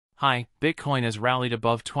Hi, Bitcoin has rallied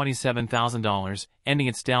above $27,000, ending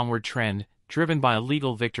its downward trend, driven by a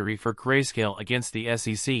legal victory for Grayscale against the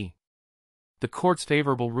SEC. The court's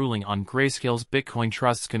favorable ruling on Grayscale's Bitcoin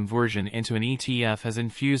Trust's conversion into an ETF has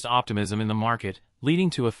infused optimism in the market,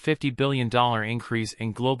 leading to a $50 billion increase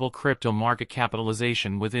in global crypto market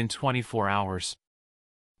capitalization within 24 hours.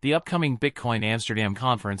 The upcoming Bitcoin Amsterdam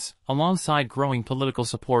conference, alongside growing political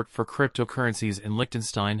support for cryptocurrencies in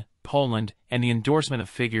Liechtenstein, Poland, and the endorsement of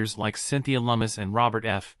figures like Cynthia Lummis and Robert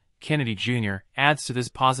F. Kennedy Jr., adds to this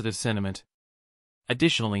positive sentiment.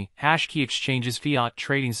 Additionally, Hashkey Exchange's fiat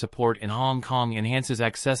trading support in Hong Kong enhances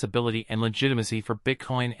accessibility and legitimacy for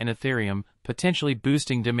Bitcoin and Ethereum, potentially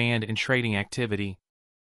boosting demand and trading activity.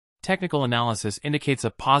 Technical analysis indicates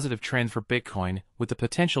a positive trend for Bitcoin, with the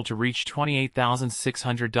potential to reach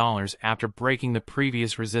 $28,600 after breaking the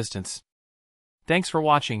previous resistance. Thanks for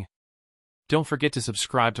watching. Don't forget to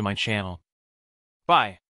subscribe to my channel.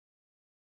 Bye.